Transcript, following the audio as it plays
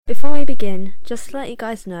before we begin, just to let you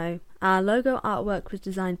guys know, our logo artwork was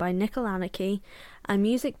designed by Nickel Anarchy and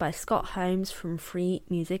music by Scott Holmes from Free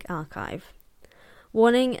Music Archive.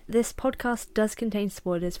 Warning, this podcast does contain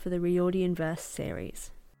spoilers for the Reaudienverse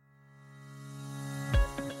series.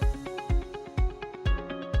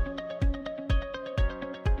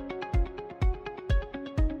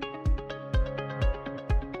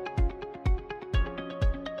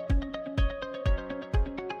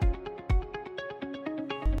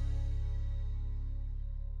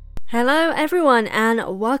 Hello everyone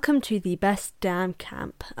and welcome to the Best Damn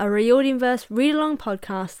Camp, a Reaudienverse read-along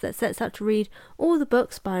podcast that sets out to read all the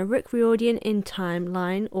books by Rick Riordan in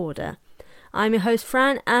timeline order. I'm your host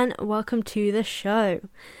Fran and welcome to the show.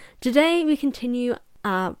 Today we continue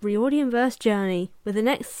our Reaudienverse journey with the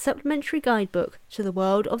next supplementary guidebook to the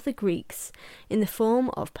world of the Greeks in the form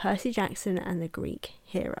of Percy Jackson and the Greek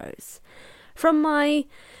Heroes. From my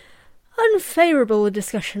unfavourable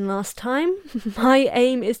discussion last time, my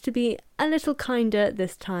aim is to be a little kinder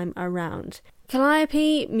this time around.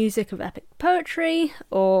 Calliope, music of epic poetry,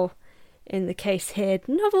 or in the case here,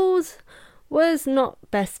 novels, was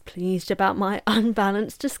not best pleased about my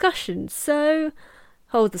unbalanced discussion, so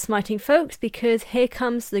hold the smiting folks because here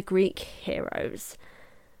comes the Greek heroes.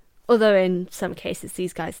 Although in some cases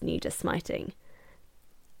these guys need a smiting.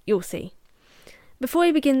 You'll see. Before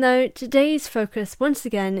we begin though, today's focus once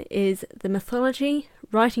again is the mythology,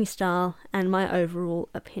 writing style, and my overall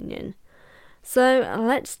opinion. So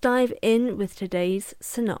let's dive in with today's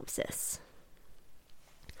synopsis.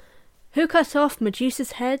 Who cut off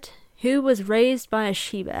Medusa's head? Who was raised by a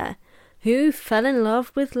she-bear? Who fell in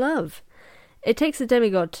love with love? It takes a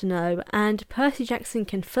demigod to know, and Percy Jackson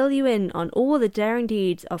can fill you in on all the daring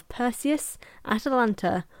deeds of Perseus,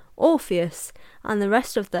 Atalanta, Orpheus, and the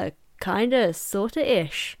rest of the kinda,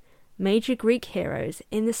 sorta-ish major Greek heroes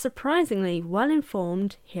in the surprisingly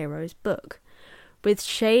well-informed Heroes book. With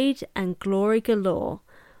shade and glory galore,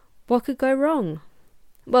 what could go wrong?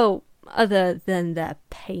 Well, other than their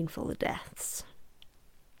painful deaths.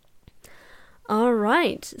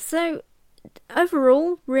 Alright, so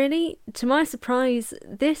overall, really, to my surprise,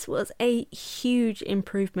 this was a huge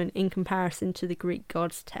improvement in comparison to the Greek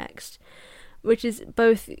gods text, which is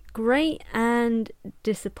both great and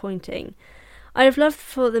disappointing. I'd have loved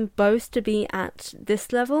for them both to be at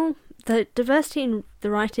this level. The diversity in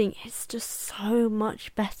the writing is just so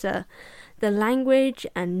much better. The language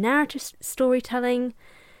and narrative storytelling,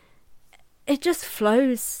 it just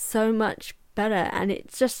flows so much better, and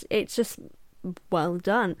it's just well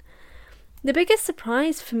done. The biggest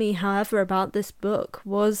surprise for me, however, about this book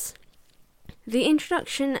was the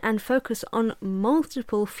introduction and focus on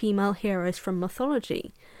multiple female heroes from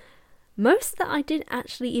mythology. Most that I didn't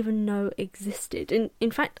actually even know existed.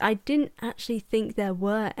 In fact, I didn't actually think there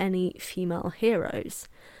were any female heroes.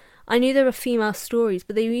 I knew there were female stories,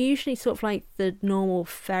 but they were usually sort of like the normal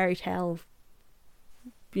fairy tale,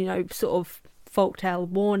 sort of folktale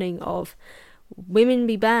warning of women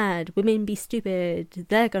be bad, women be stupid,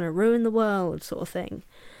 they're gonna ruin the world sort of thing.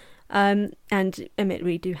 And admit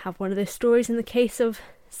we do have one of those stories in the case of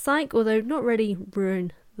Psyche, although not really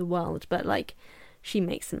ruin the world, but like she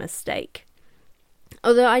makes a mistake.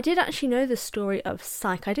 Although I did actually know the story of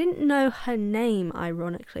Psyche, I didn't know her name,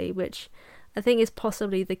 ironically, which I think is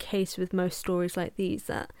possibly the case with most stories like these,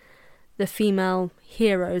 that the female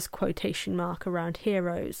heroes, quotation mark around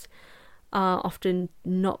heroes, are often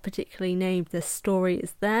not particularly named. The story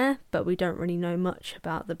is there, but we don't really know much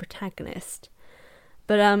about the protagonist.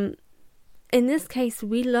 But in this case,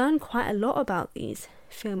 we learn quite a lot about these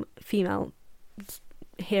female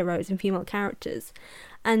heroes and female characters,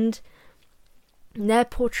 and they're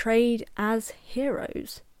portrayed as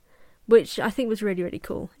heroes, which I think was really, really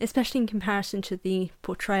cool, especially in comparison to the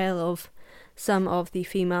portrayal of some of the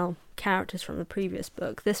female characters from the previous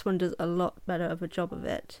book. This one does a lot better of a job of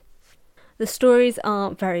it. The stories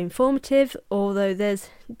are very informative, although there's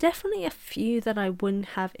definitely a few that I wouldn't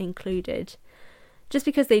have included, just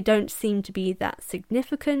because they don't seem to be that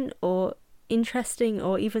significant or interesting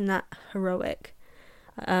or even that heroic.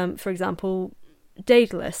 For example,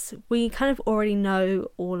 Daedalus, we kind of already know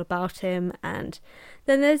all about him, and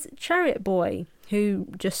then there's Chariot Boy, who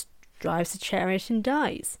just drives a chariot and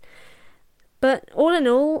dies. But all in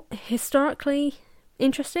all, historically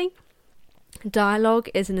interesting. Dialogue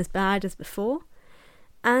isn't as bad as before,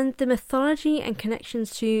 and the mythology and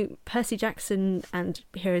connections to Percy Jackson and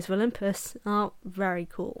Heroes of Olympus are very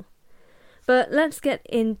cool. But let's get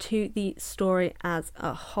into the story as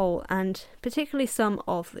a whole, and particularly some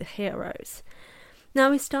of the heroes.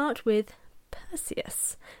 Now we start with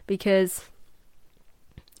Perseus, because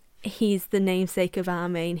he's the namesake of our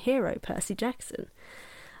main hero, Percy Jackson.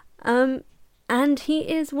 And he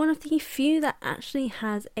is one of the few that actually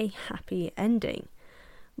has a happy ending,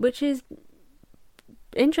 which is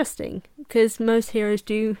interesting because most heroes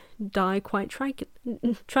do die quite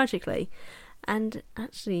tragically. And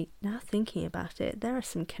actually, now thinking about it, there are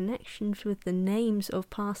some connections with the names of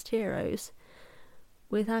past heroes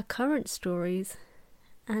with our current stories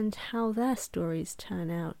and how their stories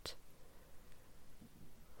turn out.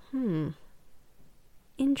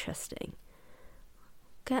 Interesting.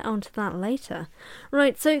 Get onto that later.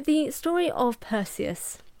 Right, so the story of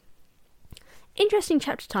Perseus. Interesting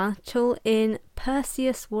chapter title in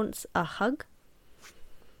Perseus Wants a Hug.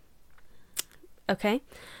 Okay.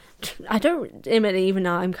 I don't admittedly, even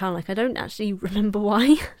now I'm kind of like, I don't actually remember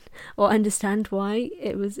why or understand why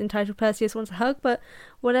it was entitled Perseus Wants a Hug, but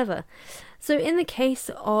whatever. So in the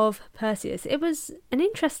case of Perseus, it was an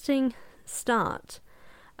interesting start.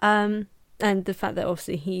 And the fact that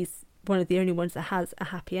obviously he's one of the only ones that has a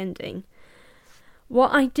happy ending.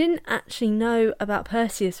 What I didn't actually know about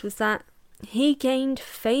Perseus was that he gained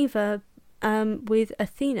favour with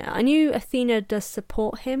Athena. I knew Athena does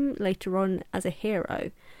support him later on as a hero,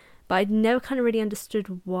 but I'd never kind of really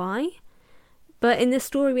understood why. But in this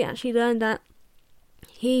story we actually learned that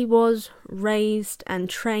he was raised and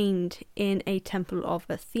trained in a temple of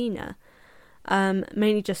Athena,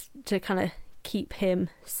 mainly just to kind of keep him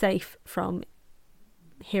safe from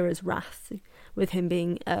Hera's wrath, with him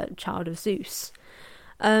being a child of Zeus.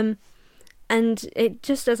 And it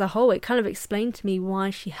just as a whole, it kind of explained to me why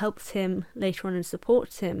she helps him later on and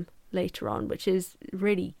supports him later on, which is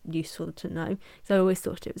really useful to know, because I always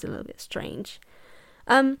thought it was a little bit strange.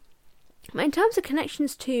 In terms of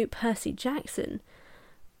connections to Percy Jackson,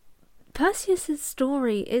 Perseus'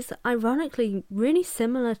 story is ironically really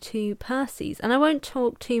similar to Percy's, and I won't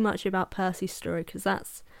talk too much about Percy's story because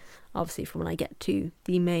that's obviously from when I get to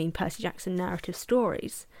the main Percy Jackson narrative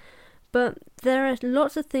stories. But there are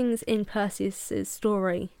lots of things in Perseus'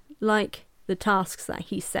 story, like the tasks that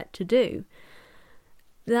he's set to do,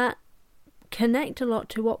 that connect a lot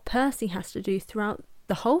to what Percy has to do throughout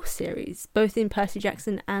the whole series, both in Percy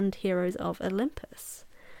Jackson and Heroes of Olympus.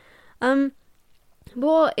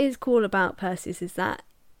 What is cool about Perseus is that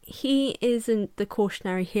he isn't the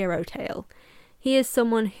cautionary hero tale. He is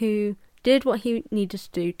someone who did what he needed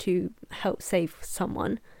to do to help save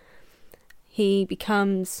someone. He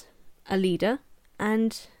becomes a leader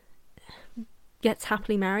and gets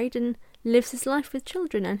happily married and lives his life with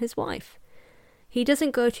children and his wife. He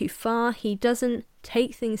doesn't go too far, he doesn't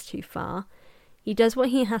take things too far, he does what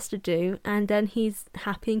he has to do, and then he's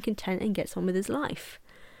happy and content and gets on with his life,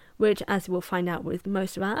 which, as we'll find out with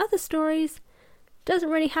most of our other stories, doesn't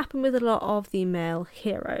really happen with a lot of the male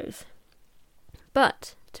heroes.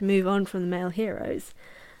 But to move on from the male heroes,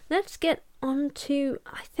 let's get on to,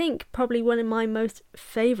 I think, probably one of my most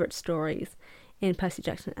favourite stories in Percy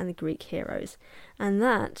Jackson and the Greek heroes, and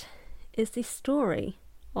that is the story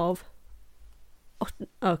of...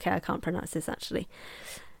 Okay, I can't pronounce this actually.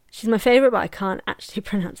 She's my favourite, but I can't actually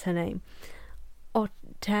pronounce her name.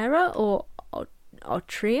 Otera or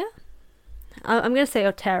Otria? I'm going to say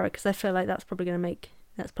Otera because I feel like that's probably going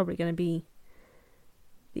to be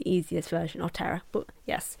the easiest version, Otera. But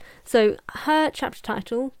yes, so her chapter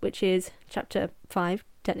title, which is chapter 5,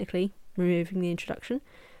 technically removing the introduction.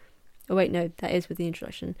 Oh wait, no, that is with the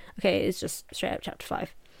introduction. Okay, it's just straight up chapter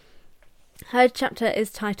 5. Her chapter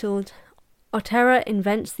is titled Otera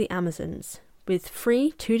Invents the Amazons with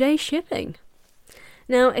free 2-day shipping.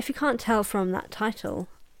 Now, if you can't tell from that title,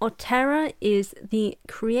 Otera is the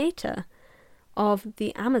creator of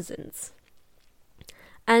the Amazons.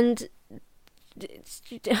 And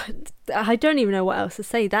I don't even know what else to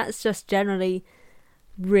say. That's just generally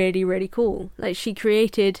really, really cool. Like, she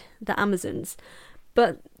created the Amazons.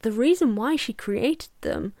 But the reason why she created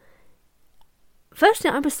them, firstly,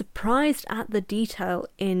 I was surprised at the detail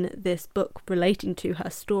in this book relating to her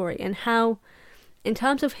story and how, in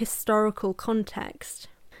terms of historical context,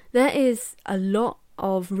 there is a lot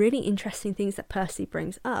of really interesting things that Percy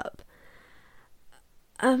brings up.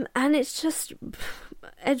 And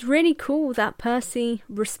it's really cool that Percy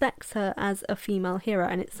respects her as a female hero.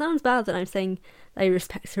 And it sounds bad that I'm saying that he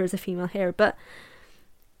respects her as a female hero, but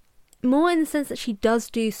more in the sense that she does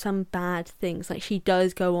do some bad things. Like, she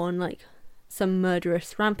does go on, like, some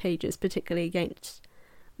murderous rampages, particularly against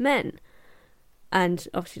men. And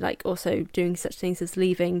obviously, like, also doing such things as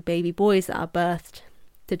leaving baby boys that are birthed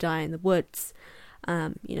to die in the woods.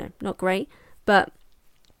 Not great. But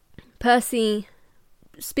Percy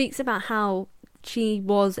speaks about how she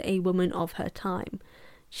was a woman of her time.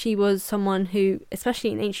 She was someone who,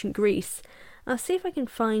 especially in ancient Greece, I'll see if I can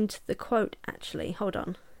find the quote actually, hold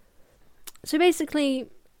on. So basically,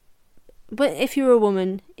 but if you were a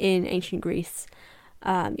woman in ancient Greece,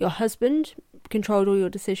 your husband controlled all your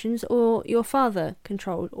decisions, or your father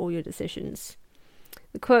controlled all your decisions.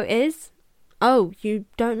 The quote is, "Oh, you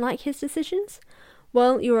don't like his decisions?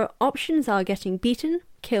 Well, your options are getting beaten,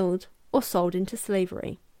 killed, or sold into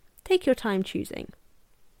slavery. Take your time choosing."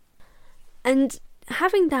 And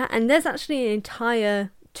having that, and there's actually an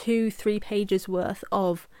entire 2-3 pages worth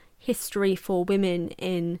of history for women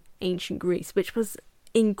in ancient Greece, which was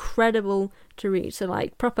incredible to read. So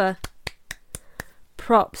like proper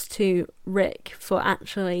props to Rick for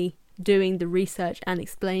actually doing the research and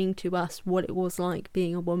explaining to us what it was like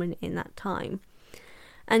being a woman in that time.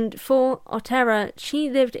 And for Otera, she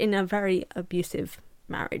lived in a very abusive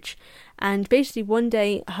marriage, and basically one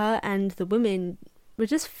day her and the women were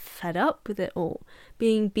just fed up with it all,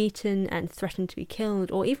 being beaten and threatened to be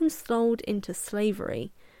killed or even sold into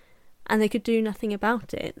slavery, and they could do nothing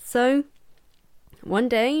about it. So one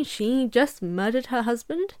day she just murdered her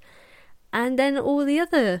husband, and then all the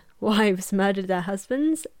other wives murdered their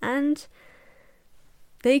husbands, and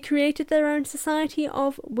they created their own society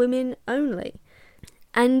of women only.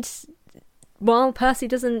 And while Percy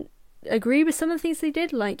doesn't agree with some of the things they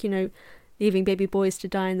did, like, leaving baby boys to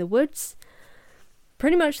die in the woods,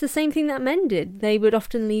 pretty much the same thing that men did. They would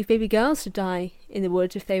often leave baby girls to die in the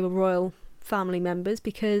woods if they were royal family members,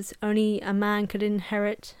 because only a man could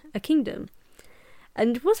inherit a kingdom.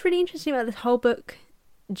 And what's really interesting about this whole book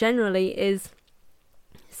generally is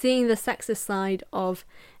seeing the sexist side of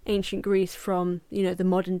ancient Greece from, the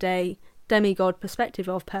modern day demigod perspective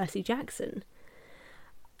of Percy Jackson.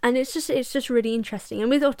 And it's just really interesting. And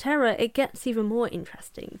with Otera, it gets even more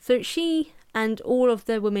interesting. So she and all of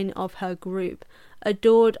the women of her group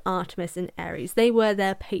adored Artemis and Ares. They were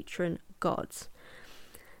their patron gods.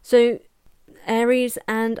 So Ares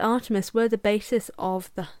and Artemis were the basis of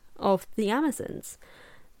the Amazons.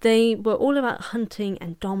 They were all about hunting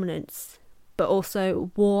and dominance, but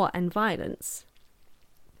also war and violence,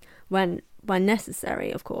 when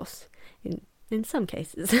necessary, of course, in some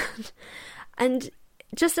cases. And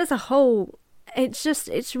just as a whole,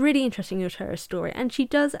 it's really interesting to her story, and she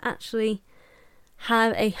does actually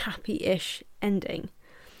have a happy-ish ending.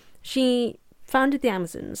 She founded the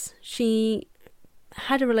Amazons. She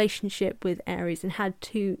had a relationship with Ares and had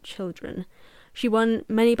 2 children. She won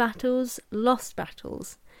many battles, lost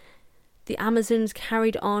battles. The Amazons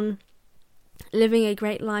carried on living a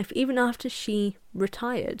great life even after she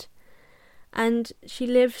retired. And she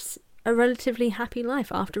lives a relatively happy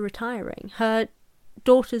life after retiring. Her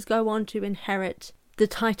daughters go on to inherit the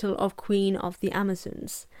title of Queen of the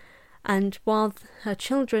Amazons. And while her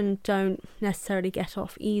children don't necessarily get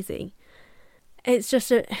off easy, it's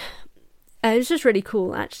just really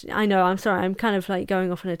cool, actually. I know, I'm sorry, I'm kind of like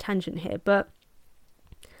going off on a tangent here, but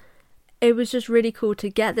it was just really cool to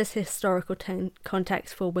get this historical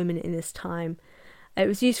context for women in this time. It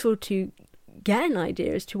was useful to get an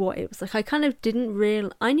idea as to what it was like. I kind of didn't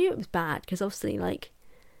I knew it was bad, because obviously,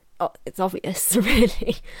 it's obvious,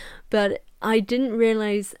 really, but I didn't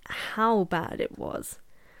realise how bad it was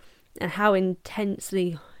and how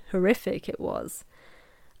intensely horrific it was.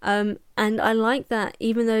 And I like that,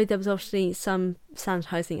 even though there was obviously some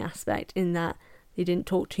sanitising aspect in that they didn't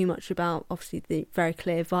talk too much about, obviously, the very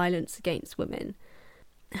clear violence against women.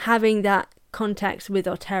 Having that context with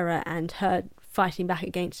Otera and her fighting back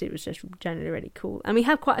against it was just generally really cool. And we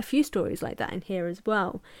have quite a few stories like that in here as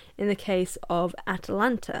well. In the case of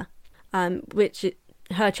Atalanta,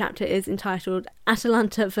 her chapter is entitled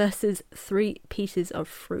Atalanta versus 3 Pieces of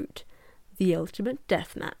Fruit, the Ultimate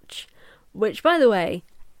Death Match. Which, by the way,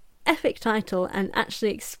 epic title, and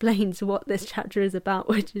actually explains what this chapter is about,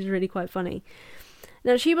 which is really quite funny.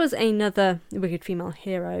 Now, she was another wicked female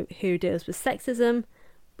hero who deals with sexism,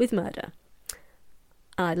 with murder.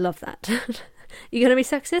 I love that. You're going to be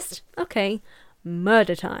sexist? Okay,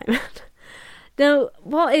 murder time. Now,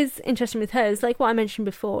 what is interesting with her is, like what I mentioned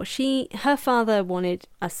before, her father wanted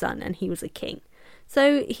a son and he was a king.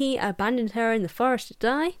 So he abandoned her in the forest to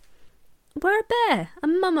die, where a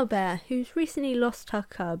mama bear who's recently lost her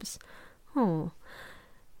cubs,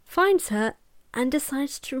 finds her and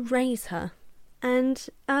decides to raise her. And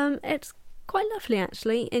it's quite lovely,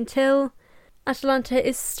 actually, until Atalanta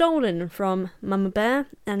is stolen from Mama Bear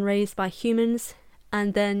and raised by humans,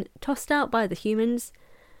 and then tossed out by the humans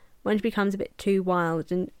when she becomes a bit too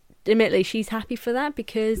wild. And admittedly, she's happy for that,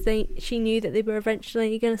 because she knew that they were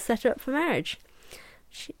eventually going to set her up for marriage.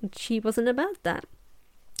 She wasn't about that.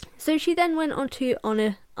 So she then went on to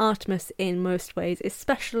honour Artemis in most ways,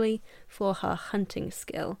 especially for her hunting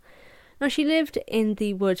skill. Now, she lived in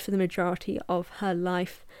the woods for the majority of her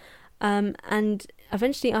life, and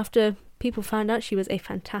eventually, after people found out she was a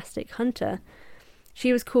fantastic hunter,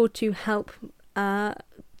 she was called to help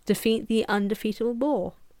defeat the undefeatable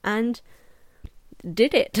boar, and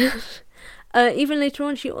did it. Even later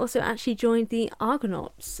on, she also actually joined the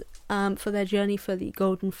Argonauts for their journey for the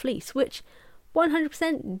Golden Fleece, which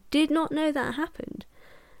 100% did not know that happened.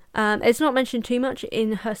 It's not mentioned too much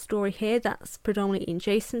in her story here. That's predominantly in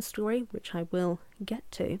Jason's story, which I will get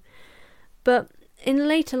to. But in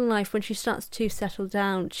later life, when she starts to settle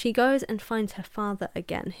down, she goes and finds her father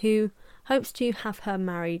again, who hopes to have her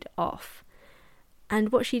married off.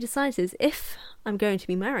 And what she decides is, if I'm going to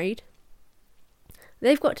be married,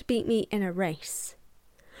 they've got to beat me in a race.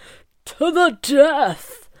 To the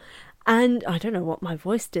death! And I don't know what my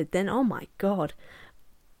voice did then. Oh my god.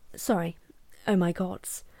 Sorry. Oh my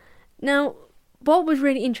gods. Now, what was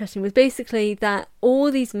really interesting was basically that all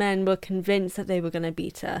these men were convinced that they were going to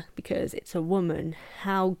beat her because it's a woman.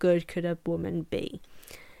 How good could a woman be?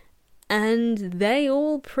 And they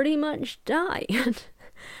all pretty much die.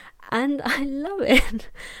 And I love it.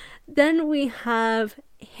 Then we have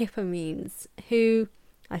Hippomenes, who,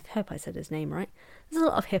 I hope I said his name right. There's a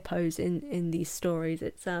lot of hippos in these stories.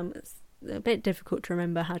 It's a bit difficult to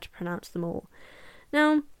remember how to pronounce them all.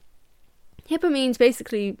 Now, Hippomenes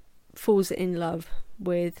basically falls in love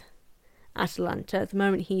with Atalanta at the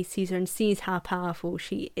moment he sees her and sees how powerful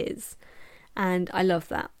she is. And I love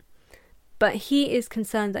that. But he is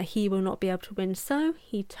concerned that he will not be able to win, so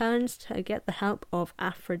he turns to get the help of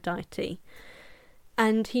Aphrodite.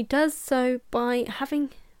 And he does so by having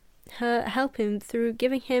her help him through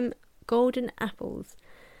giving him golden apples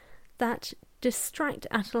that distract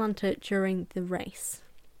Atalanta during the race.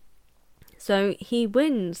 So he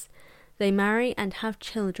wins. They marry and have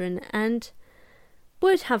children and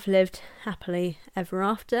would have lived happily ever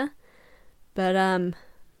after. But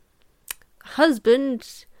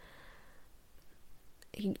husband,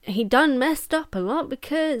 he done messed up a lot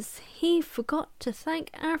because he forgot to thank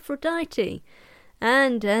Aphrodite.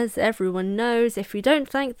 And as everyone knows, if you don't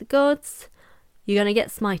thank the gods, you're going to get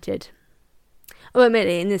smited. Oh,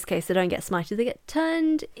 admittedly, in this case, they don't get smited. They get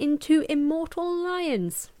turned into immortal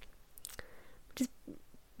lions. Which is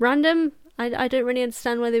random. I don't really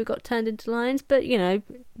understand why they got turned into lions. But, you know,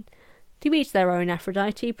 to each their own.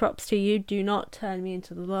 Aphrodite, props to you. Do not turn me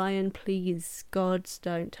into the lion. Please, gods,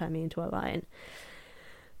 don't turn me into a lion.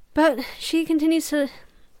 But she continues to...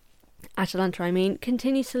 Atalanta,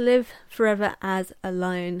 continues to live forever as a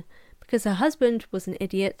lion because her husband was an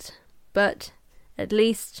idiot, but at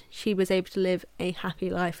least she was able to live a happy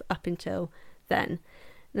life up until then.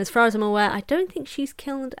 And as far as I'm aware, I don't think she's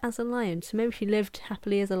killed as a lion, so maybe she lived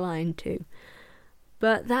happily as a lion too.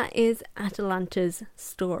 But that is Atalanta's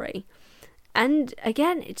story. And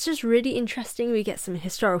again, it's just really interesting. We get some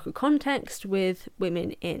historical context with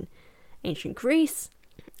women in ancient Greece.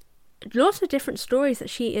 Lots of different stories that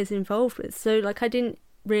she is involved with. So, like, I didn't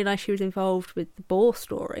realise she was involved with the boar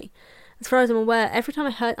story. As far as I'm aware, every time I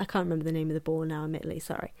heard... I can't remember the name of the boar now, admittedly,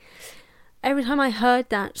 sorry. Every time I heard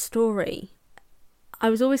that story, I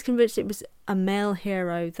was always convinced it was a male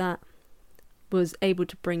hero that was able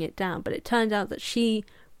to bring it down. But it turned out that she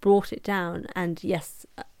brought it down. And yes,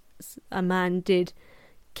 a man did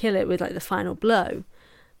kill it with, like, the final blow.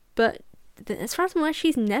 But... as far as I'm aware,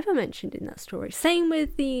 she's never mentioned in that story. Same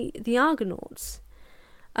with the Argonauts.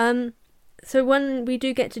 So when we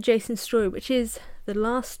do get to Jason's story, which is the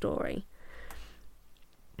last story,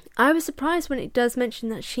 I was surprised when it does mention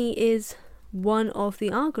that she is one of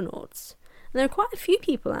the Argonauts. And there are quite a few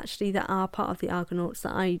people, actually, that are part of the Argonauts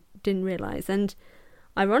that I didn't realise. And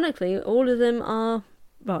ironically, all of them are...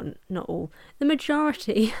 well, not all. The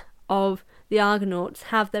majority of the Argonauts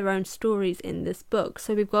have their own stories in this book.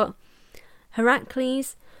 So we've got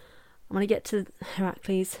Heracles. I'm going to get to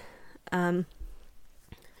Heracles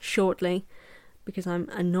shortly because I'm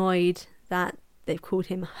annoyed that they've called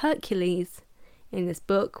him Hercules in this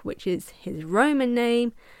book, which is his Roman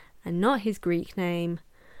name and not his Greek name.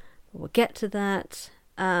 We'll get to that.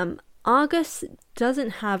 Argus doesn't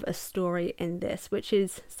have a story in this, which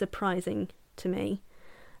is surprising to me.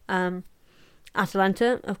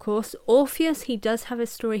 Atalanta, of course. Orpheus, he does have a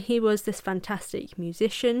story. He was this fantastic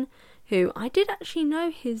musician who I did actually know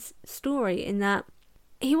his story in that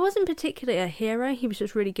he wasn't particularly a hero. He was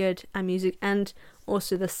just really good at music and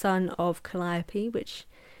also the son of Calliope, which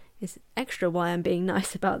is extra why I'm being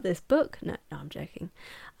nice about this book. No, I'm joking.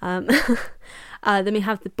 Then we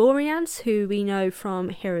have the Boreans, who we know from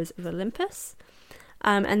Heroes of Olympus.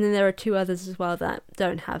 And then there are two others as well that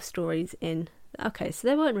don't have stories in... Okay, so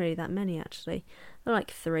there weren't really that many, actually. There are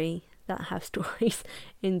like 3 that have stories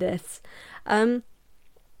in this.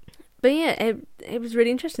 But yeah, it was really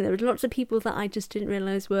interesting. There were lots of people that I just didn't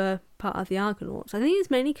realise were part of the Argonauts. I think it's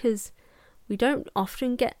mainly because we don't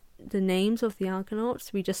often get the names of the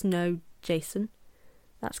Argonauts. We just know Jason.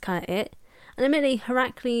 That's kind of it. And admittedly,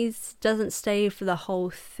 Heracles doesn't stay for the whole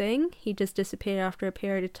thing. He does disappear after a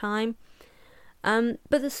period of time. But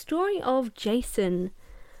the story of Jason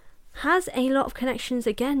has a lot of connections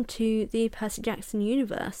again to the Percy Jackson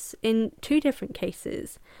universe in two different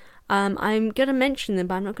cases. I'm going to mention them,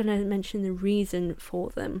 but I'm not going to mention the reason for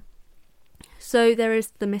them. So there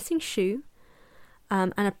is the missing shoe,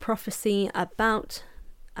 and a prophecy about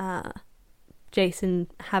Jason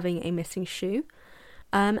having a missing shoe,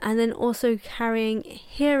 and then also carrying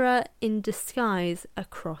Hera in disguise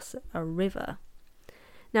across a river.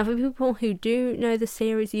 Now, for people who do know the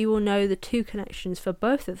series, you will know the two connections for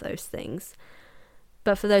both of those things.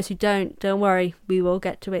 But for those who don't worry, we will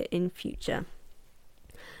get to it in future.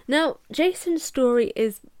 Now, Jason's story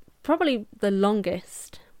is probably the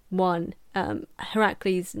longest one.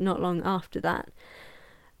 Heracles not long after that.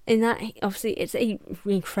 In that, obviously, it's an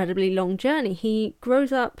incredibly long journey. He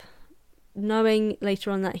grows up knowing later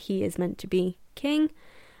on that he is meant to be king.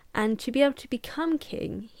 And to be able to become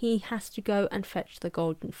king, he has to go and fetch the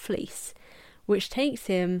Golden Fleece, which takes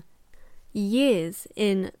him years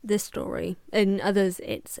in this story. In others,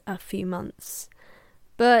 it's a few months.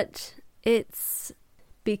 But it's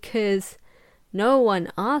because no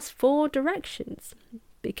one asked for directions,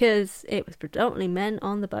 because it was predominantly men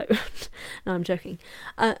on the boat. No, I'm joking.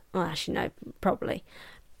 Well, actually, no, probably.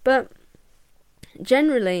 But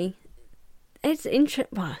generally, it's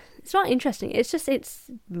it's not interesting. It's just,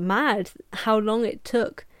 it's mad how long it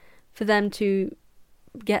took for them to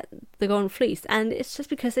get the Golden Fleece. And it's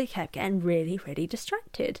just because they kept getting really, really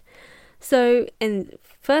distracted. So in the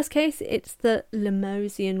first case, it's the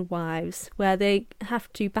Lemosian wives, where they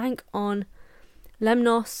have to bank on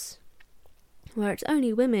Lemnos, where it's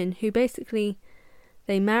only women who basically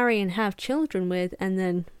they marry and have children with, and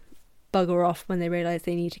then bugger off when they realise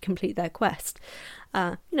they need to complete their quest.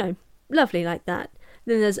 Lovely like that.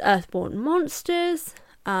 Then there's Earthborn monsters,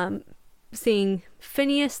 seeing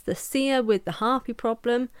Phineas the seer with the harpy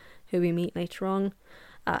problem, who we meet later on,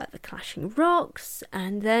 the clashing rocks,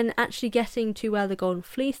 and then actually getting to where the Golden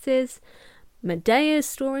Fleece is. Medea's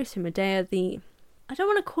story, so Medea I don't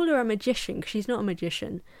want to call her a magician, because she's not a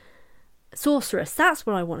magician. Sorceress, that's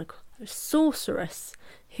what I want to call her. Sorceress,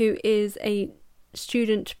 who is a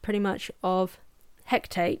student pretty much of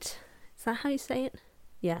Hecate. Is that how you say it?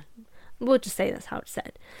 Yeah. We'll just say that's how it's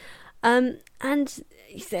said. And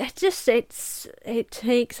it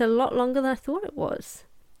takes a lot longer than I thought it was.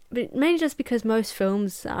 But mainly just because most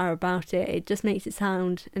films are about it. It just makes it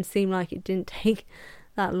sound and seem like it didn't take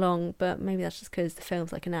that long. But maybe that's just because the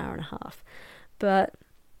film's like an hour and a half. But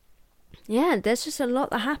yeah, there's just a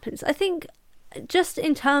lot that happens. I think just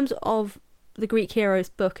in terms of the Greek Heroes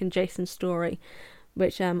book and Jason's story,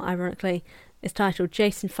 which ironically is titled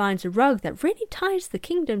Jason Finds a Rug That Really Ties the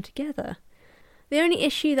Kingdom Together. The only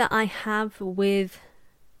issue that I have with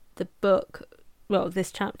the book, well,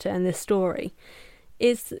 this chapter and this story,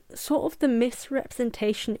 is sort of the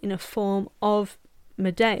misrepresentation in a form of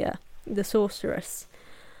Medea, the sorceress.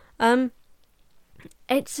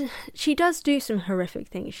 She does do some horrific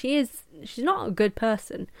things. She's not a good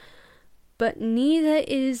person, but neither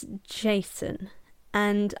is Jason.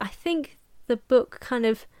 And I think the book kind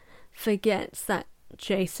of forgets that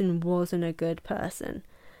Jason wasn't a good person.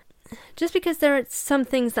 Just because there are some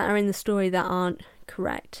things that are in the story that aren't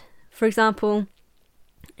correct. For example,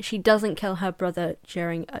 she doesn't kill her brother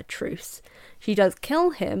during a truce. She does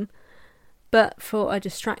kill him, but for a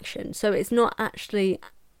distraction. So it's not actually...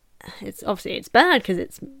 It's bad because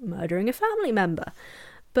it's murdering a family member.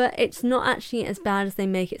 But it's not actually as bad as they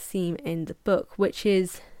make it seem in the book, which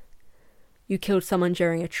is you killed someone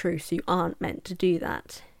during a truce. You aren't meant to do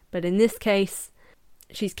that. But in this case,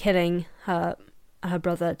 she's killing her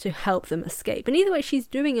brother to help them escape. And either way, she's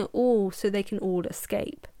doing it all so they can all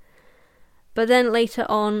escape. But then later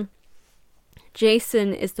on,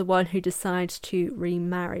 Jason is the one who decides to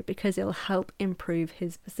remarry because it'll help improve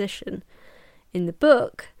his position. In the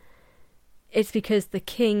book, it's because the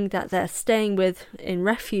king that they're staying with in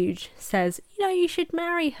refuge says, you should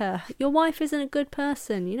marry her. Your wife isn't a good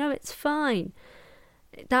person. It's fine.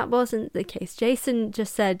 That wasn't the case. Jason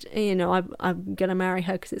just said, I'm going to marry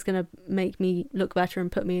her because it's going to make me look better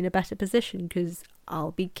and put me in a better position because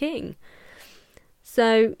I'll be king.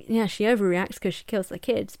 So, yeah, she overreacts because she kills the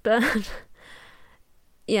kids. But,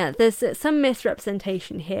 yeah, there's some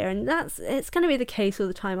misrepresentation here. And it's going to be the case all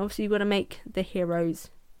the time. Obviously, you've got to make the heroes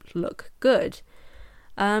look good.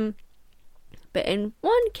 But in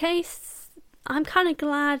one case, I'm kind of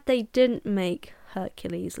glad they didn't make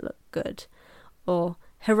Hercules look good, or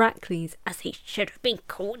Heracles, as he should have been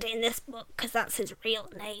called in this book, because that's his real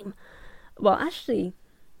name. Well, actually,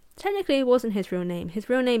 technically it wasn't his real name. His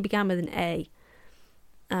real name began with an A,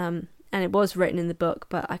 and it was written in the book,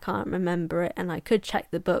 but I can't remember it, and I could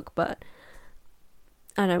check the book, but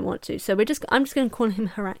I don't want to. So I'm just going to call him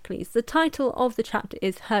Heracles. The title of the chapter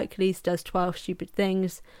is Hercules Does 12 Stupid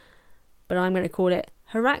Things, but I'm going to call it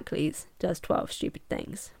Heracles Does 12 Stupid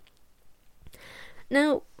Things.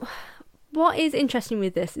 Now, what is interesting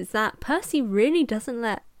with this is that Percy really doesn't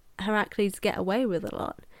let Heracles get away with a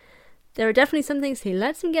lot. There are definitely some things he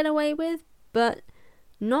lets him get away with, but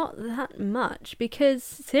not that much, because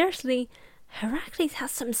seriously, Heracles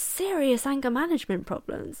has some serious anger management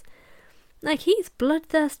problems. Like, he's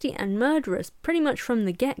bloodthirsty and murderous pretty much from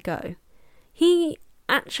the get-go. He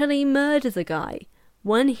actually murders a guy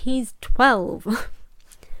when he's 12.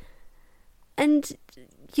 And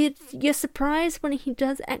you're surprised when he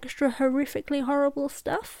does extra horrifically horrible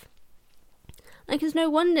stuff? Like, it's no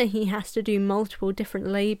wonder he has to do multiple different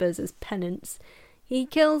labours as penance. He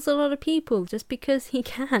kills a lot of people just because he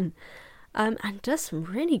can. And does some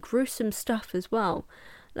really gruesome stuff as well.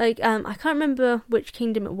 Like, I can't remember which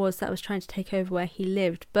kingdom it was that was trying to take over where he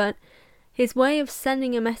lived, but his way of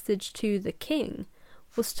sending a message to the king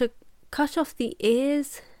was to cut off the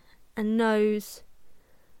ears and nose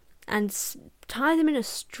and tie them in a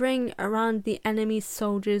string around the enemy's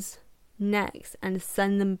soldiers' necks and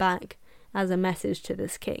send them back as a message to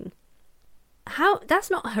this king. How? That's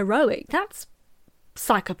not heroic, that's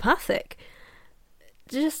psychopathic.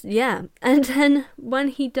 Just, yeah. And then when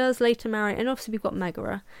he does later marry, and obviously we've got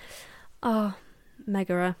Megara. Oh,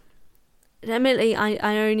 Megara. Admittedly,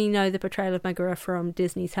 I only know the portrayal of Megara from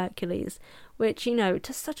Disney's Hercules, which,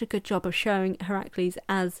 does such a good job of showing Heracles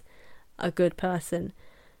as a good person.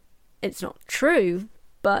 It's not true,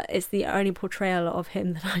 but it's the only portrayal of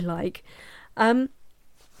him that I like.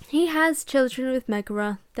 He has children with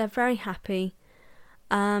Megara. They're very happy.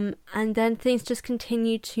 And then things just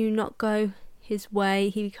continue to not go his way.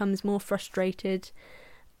 He becomes more frustrated.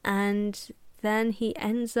 And then he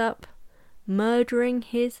ends up murdering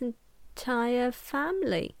his entire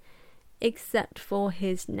family, except for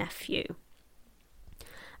his nephew.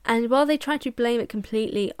 And while they try to blame it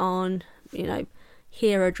completely on,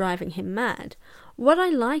 Hera driving him mad, what I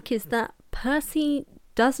like is that Percy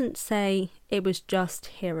doesn't say it was just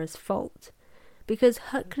Hera's fault, because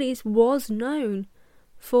Hercules was known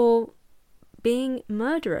for being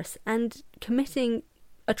murderous and committing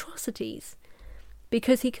atrocities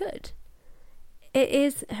because he could. It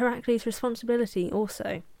is Heracles' responsibility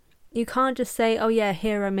also. You can't just say, oh yeah,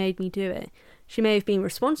 Hera made me do it. She may have been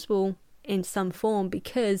responsible in some form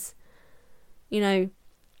because,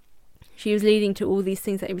 she was leading to all these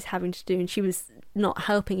things that he was having to do, and she was not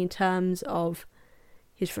helping in terms of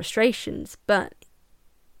his frustrations, but,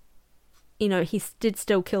 he did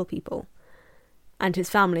still kill people, and his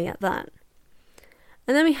family at that.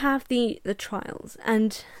 And then we have the trials,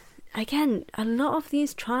 and again, a lot of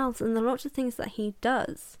these trials and a lot of things that he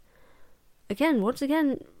does, once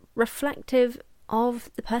again, reflective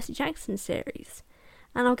of the Percy Jackson series.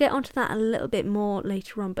 And I'll get onto that a little bit more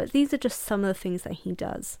later on, but these are just some of the things that he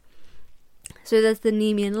does. So there's the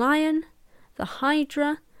Nemean Lion, the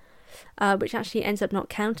Hydra, which actually ends up not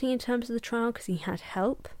counting in terms of the trial because he had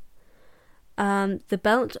help. The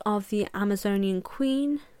belt of the Amazonian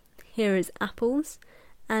Queen, here is Apples,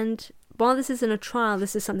 and while this isn't a trial,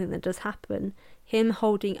 this is something that does happen, him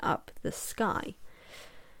holding up the sky.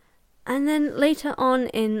 And then later on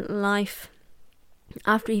in life,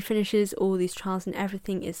 after he finishes all these trials and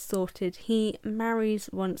everything is sorted, he marries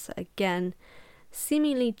once again,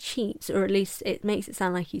 seemingly cheats, or at least it makes it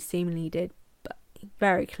sound like he seemingly did, but he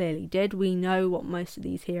very clearly did. We know what most of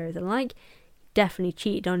these heroes are like. He definitely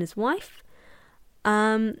cheated on his wife.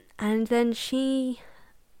 And then she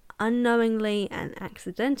unknowingly and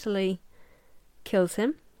accidentally kills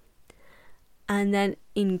him, and then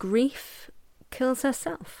in grief kills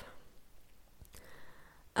herself.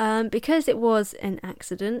 Because it was an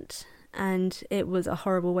accident and it was a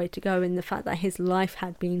horrible way to go, in the fact that his life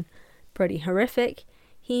had been pretty horrific,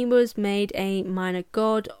 he was made a minor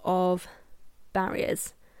god of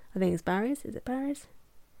barriers. I think it's barriers. Is it barriers?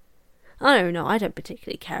 I don't know. I don't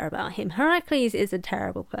particularly care about him. Heracles is a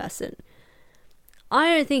terrible person.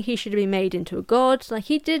 I don't think he should have been made into a god. Like,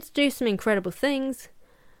 he did do some incredible things,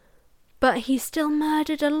 but he still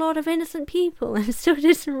murdered a lot of innocent people and still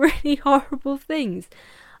did some really horrible things.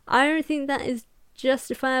 I don't think that is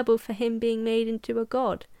justifiable for him being made into a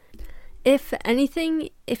god. If anything,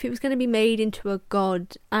 if he was going to be made into a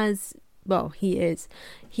god, as well, he is.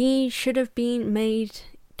 He should have been made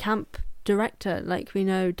camp director, like we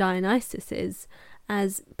know Dionysus is,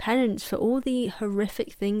 as penance for all the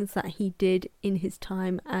horrific things that he did in his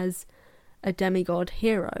time as a demigod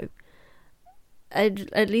hero.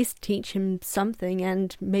 At least teach him something,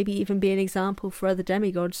 and maybe even be an example for other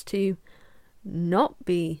demigods to not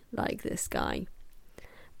be like this guy.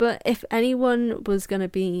 But if anyone was going to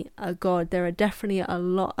be a god, there are definitely a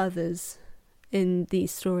lot others in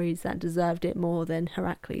these stories that deserved it more than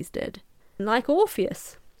Heracles did. Like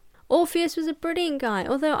Orpheus. Orpheus was a brilliant guy,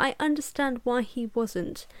 although I understand why he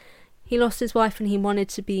wasn't. He lost his wife and he wanted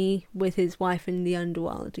to be with his wife in the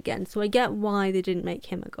underworld again, so I get why they didn't make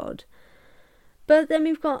him a god. But then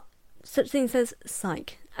we've got such things as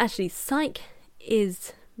Psyche. Actually, Psyche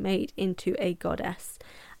is made into a goddess,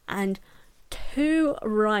 and too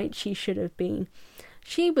right she should have been.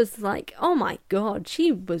 She was like, oh my god,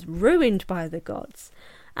 she was ruined by the gods.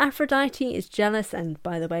 Aphrodite is jealous and,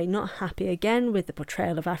 by the way, not happy again with the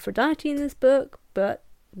portrayal of Aphrodite in this book, but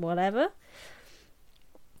whatever.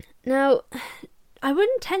 Now, I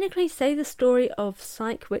wouldn't technically say the story of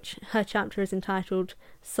Psyche, which her chapter is entitled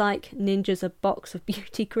Psyche Ninjas a Box of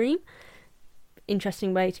Beauty Cream.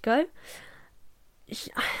 Interesting way to go.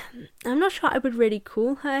 I'm not sure I would really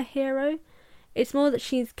call her a hero. It's more that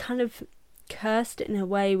she's kind of cursed in a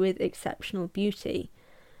way with exceptional beauty,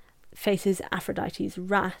 faces Aphrodite's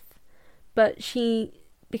wrath, but she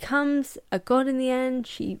becomes a god in the end.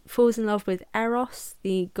 She falls in love with Eros,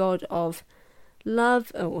 the god of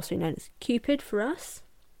love, also known as Cupid for us.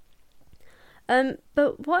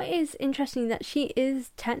 But what is interesting that she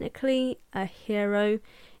is technically a hero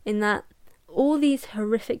in that all these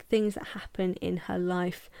horrific things that happen in her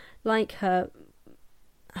life, like her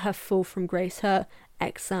fall from grace, her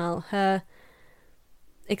exile, her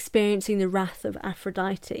experiencing the wrath of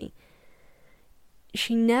Aphrodite,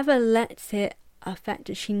 she never lets it affect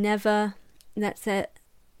her. She never lets it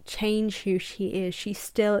change who she is. She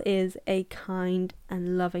still is a kind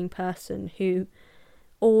and loving person who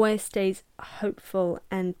always stays hopeful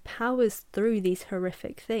and powers through these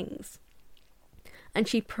horrific things. And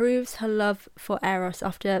she proves her love for Eros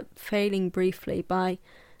after failing briefly by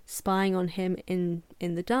spying on him in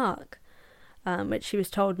the dark, which she was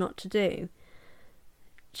told not to do.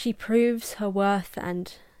 She proves her worth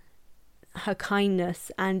and her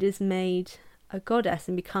kindness and is made a goddess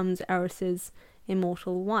and becomes Eros's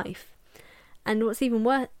immortal wife. And what's even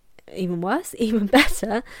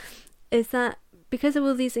better, is that because of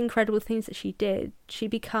all these incredible things that she did, she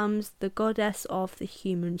becomes the goddess of the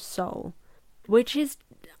human soul, which is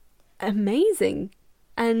amazing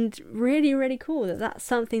and really, really cool that that's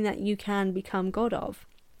something that you can become god of,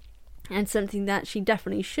 and something that she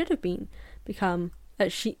definitely should have become.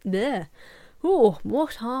 Oh,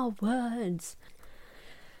 what are words?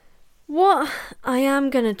 What I am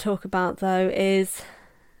going to talk about, though, is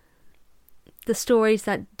the stories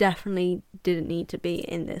that definitely didn't need to be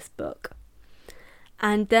in this book.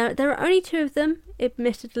 And there are only two of them,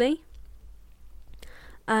 admittedly.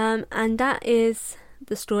 And that is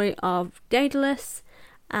the story of Daedalus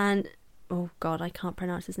and, oh god, I can't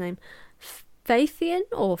pronounce his name, Phaethion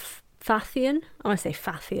or Phaethion? I want to say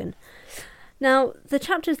Phaethion. Now, the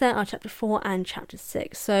chapters there are chapter 4 and chapter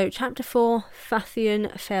 6. So, chapter 4,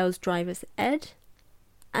 Phaethion fails driver's ed.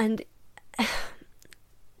 And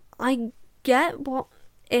I get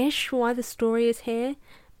why the story is here,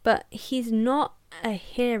 but he's not a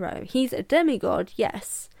hero. He's a demigod,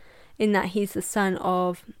 yes, in that he's the son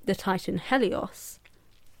of the Titan Helios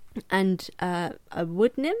and a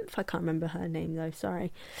wood nymph. I can't remember her name though,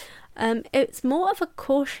 sorry. It's more of a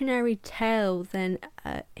cautionary tale than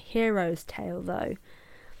a hero's tale though.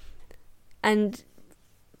 And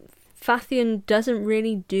Phaethion doesn't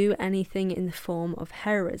really do anything in the form of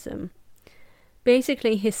heroism.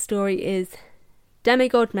 Basically, his story is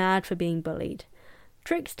demigod mad for being bullied.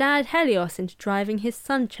 Tricks dad Helios into driving his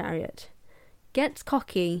sun chariot. Gets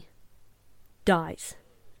cocky. Dies.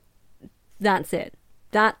 That's it.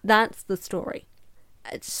 That's the story.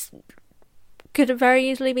 It could have very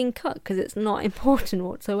easily been cut because it's not important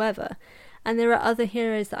whatsoever. And there are other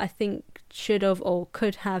heroes that I think should have or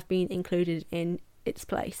could have been included in its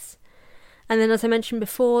place. And then, as I mentioned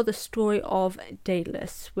before, the story of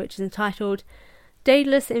Daedalus, which is entitled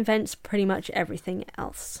Daedalus Invents Pretty Much Everything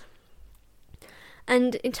Else.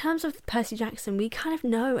 And in terms of Percy Jackson, we kind of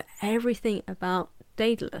know everything about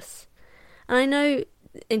Daedalus. And I know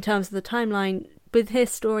in terms of the timeline, with his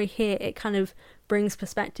story here, it kind of brings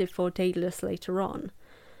perspective for Daedalus later on.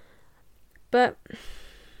 But,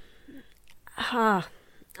 I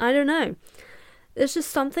don't know. There's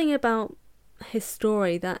just something about his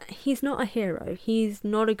story that he's not a hero. He's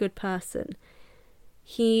not a good person.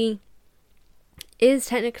 He is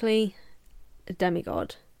technically a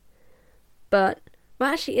demigod, but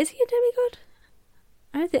well, actually, is he a demigod?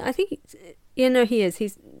 I think he is.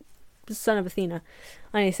 He's the son of Athena.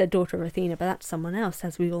 I only said daughter of Athena, but that's someone else,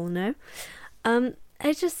 as we all know. I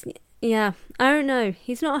don't know.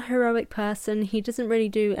 He's not a heroic person. He doesn't really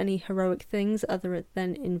do any heroic things other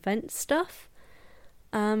than invent stuff.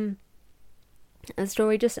 And the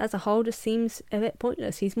story just as a whole just seems a bit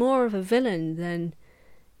pointless. He's more of a villain than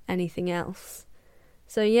anything else.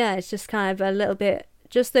 So yeah, it's just kind of a little bit,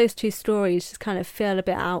 just those two stories just kind of feel a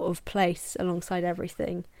bit out of place alongside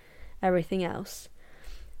everything else.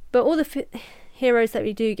 But all the heroes that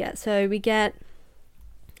we do get, so we get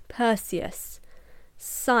Perseus,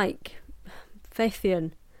 Psyche,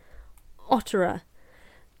 Phaethon, Otera,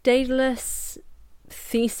 Daedalus,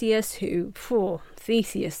 Theseus,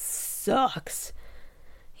 Theseus sucks.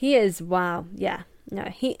 He is, wow, yeah. No,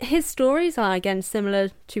 his stories are again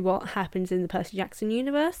similar to what happens in the Percy Jackson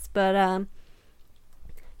universe, but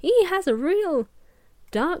he has a real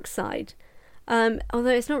dark side.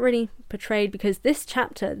 Although it's not really portrayed, because this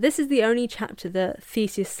is the only chapter that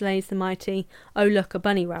Theseus slays the mighty, oh look, a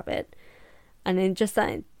bunny rabbit. And in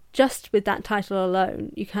just with that title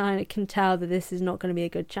alone, you kind of can tell that this is not going to be a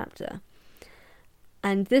good chapter.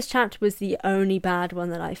 And this chapter was the only bad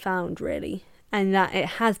one that I found, really. And that it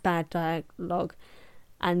has bad dialogue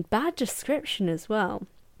and bad description as well.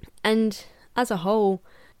 And as a whole,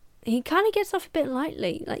 he kind of gets off a bit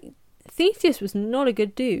lightly. Like, Theseus was not a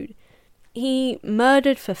good dude. He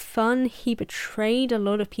murdered for fun. He betrayed a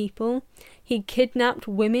lot of people. He kidnapped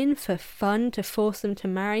women for fun to force them to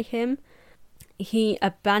marry him. He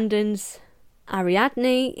abandons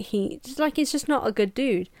Ariadne. He's just not a good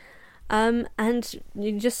dude. And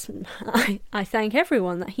I thank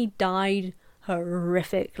everyone that he died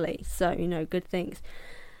horrifically. So, good things.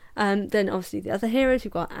 Then obviously the other heroes,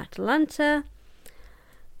 we've got Atalanta.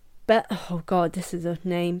 But oh god, this is a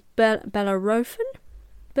name. Bellerophon,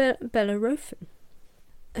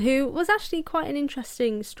 who was actually quite an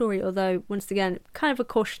interesting story, although once again kind of a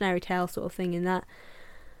cautionary tale sort of thing, in that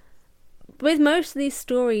with most of these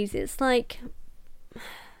stories it's like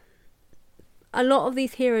a lot of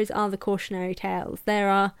these heroes are the cautionary tales.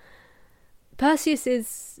 Perseus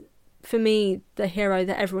is, for me, the hero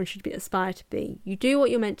that everyone should aspire to be. You do what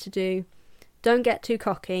you're meant to do, don't get too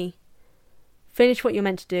cocky, finish what you're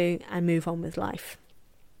meant to do and move on with life.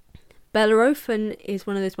 Bellerophon is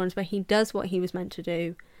one of those ones where he does what he was meant to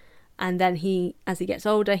do, and then as he gets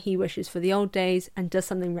older, he wishes for the old days and does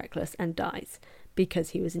something reckless and dies because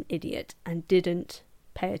he was an idiot and didn't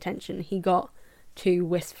pay attention. He got too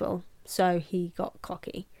wistful, so he got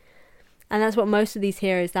cocky. And that's what most of these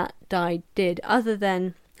heroes that died did, other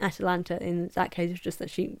than Atalanta. In that case, it was just that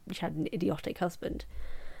she had an idiotic husband.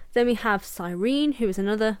 Then we have Cyrene, who is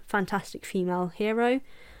another fantastic female hero,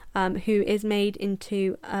 who is made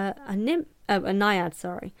into a naiad,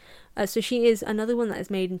 sorry. So she is another one that is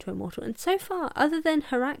made into immortal. And so far, other than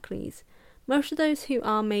Heracles, most of those who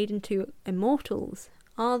are made into immortals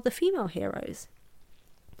are the female heroes.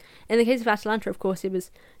 In the case of Atalanta, of course, she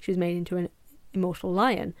was made into an immortal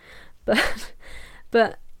lion.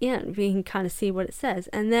 But yeah, we can kind of see what it says.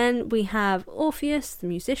 And then we have Orpheus, the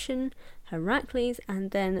musician, Heracles,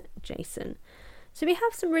 and then Jason. So we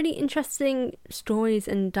have some really interesting stories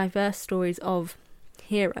and diverse stories of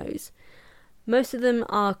heroes. Most of them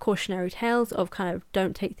are cautionary tales of kind of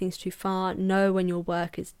don't take things too far, know when your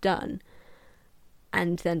work is done.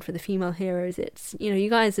 And then for the female heroes, it's, you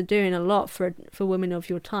guys are doing a lot for women of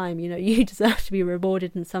your time. You deserve to be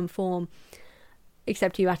rewarded in some form.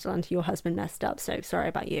 Except you, Atalanta, your husband messed up, so sorry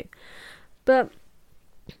about you. But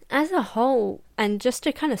as a whole, and just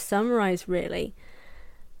to kind of summarise really,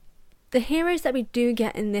 the heroes that we do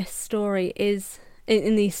get in this story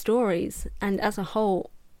in these stories, and as a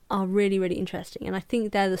whole, are really, really interesting. And I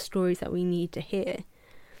think they're the stories that we need to hear.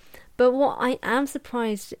 But what I am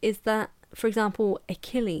surprised is that, for example,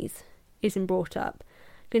 Achilles isn't brought up,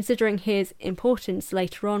 considering his importance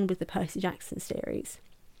later on with the Percy Jackson series.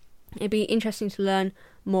 It'd be interesting to learn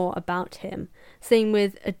more about him. Same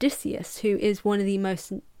with Odysseus, who is one of the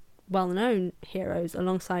most well-known heroes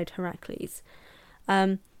alongside Heracles.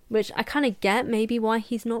 Which I kind of get maybe why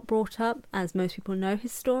he's not brought up, as most people know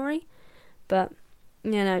his story. But,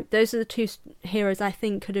 those are the two heroes I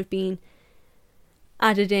think could have been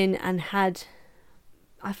added in and had,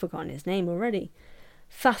 I've forgotten his name already,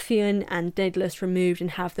 Phaethon and Daedalus removed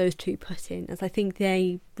and have those two put in, as I think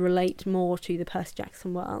they relate more to the Percy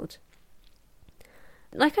Jackson world.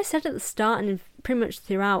 Like I said at the start and pretty much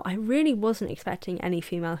throughout, I really wasn't expecting any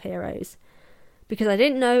female heroes. because I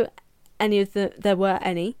didn't know there were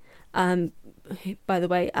any. By the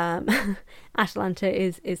way, Atalanta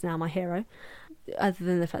is now my hero, other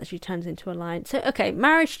than the fact that she turns into a lion. So, okay,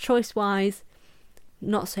 marriage choice-wise,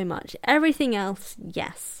 not so much. Everything else,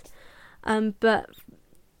 yes. But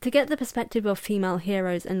to get the perspective of female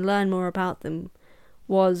heroes and learn more about them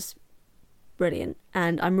was brilliant,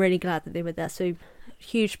 and I'm really glad that they were there. So,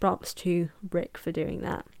 huge props to Rick for doing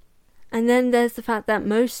that. And then there's the fact that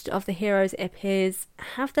most of the heroes, it appears,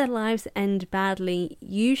 have their lives end badly,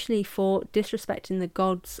 usually for disrespecting the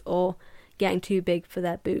gods or getting too big for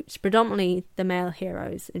their boots. Predominantly the male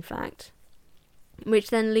heroes, in fact. Which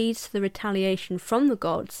then leads to the retaliation from the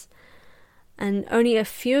gods. And only a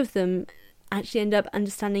few of them actually end up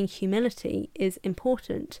understanding humility is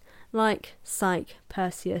important. Like Psyche,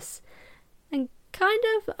 Perseus, and kind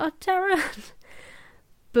of Otera.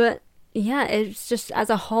 But yeah, it's just, as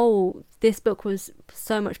a whole, this book was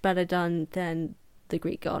so much better done than the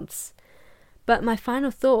Greek gods. But my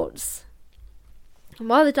final thoughts: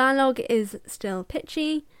 while the dialogue is still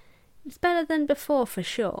pitchy, it's better than before for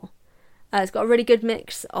sure. It's got a really good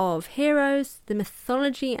mix of heroes. The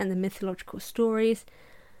mythology and the mythological stories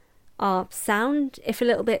are sound, if a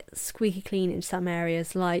little bit squeaky clean in some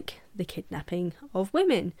areas, like the kidnapping of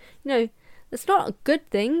women. That's not a good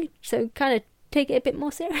thing, so kind of take it a bit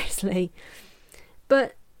more seriously.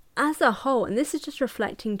 But as a whole, and this is just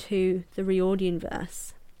reflecting to the Riordan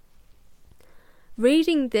verse,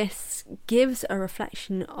 reading this gives a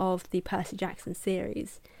reflection of the Percy Jackson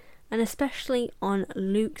series, and especially on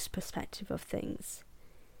Luke's perspective of things.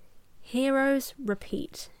 Heroes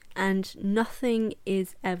repeat, and nothing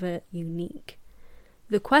is ever unique.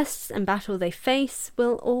 The quests and battle they face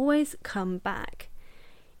will always come back.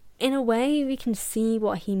 In a way, we can see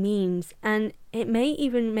what he means, and it may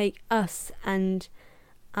even make us and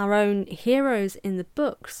our own heroes in the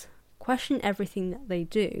books question everything that they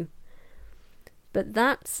do. But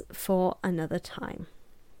that's for another time.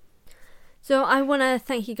 So I want to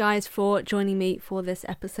thank you guys for joining me for this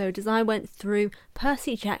episode as I went through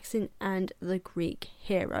Percy Jackson and the Greek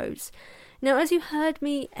heroes. Now, as you heard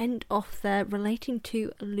me end off there relating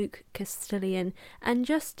to Luke Castilian, and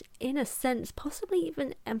just in a sense possibly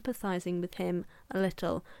even empathising with him a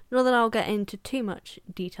little, not that I'll get into too much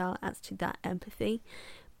detail as to that empathy,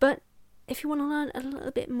 but if you want to learn a little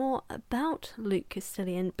bit more about Luke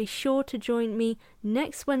Castilian, be sure to join me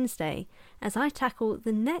next Wednesday as I tackle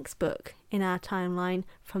the next book in our timeline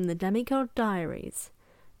from the Demigod Diaries,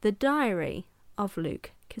 The Diary of Luke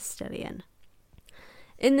Castilian.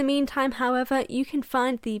 In the meantime, however, you can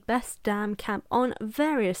find the Best Damn Camp on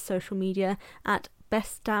various social media at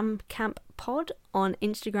Best Damn Camp Pod on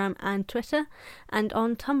Instagram and Twitter, and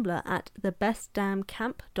on Tumblr at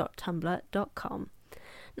thebestdamncamp.tumblr.com.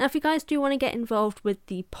 Now, if you guys do want to get involved with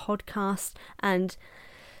the podcast and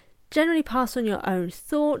generally pass on your own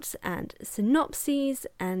thoughts and synopses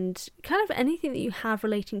and kind of anything that you have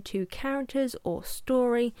relating to characters or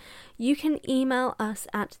story, you can email us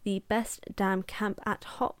at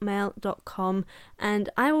thebestdamncamp@hotmail.com, and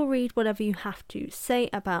I will read whatever you have to say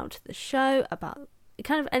about the show, about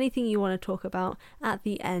kind of anything you want to talk about at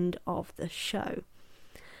the end of the show.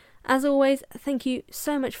 As always, thank you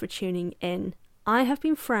so much for tuning in. I have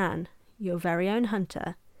been Fran, your very own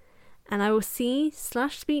hunter, and I will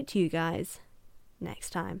see/speak to you guys next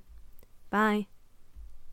time. Bye.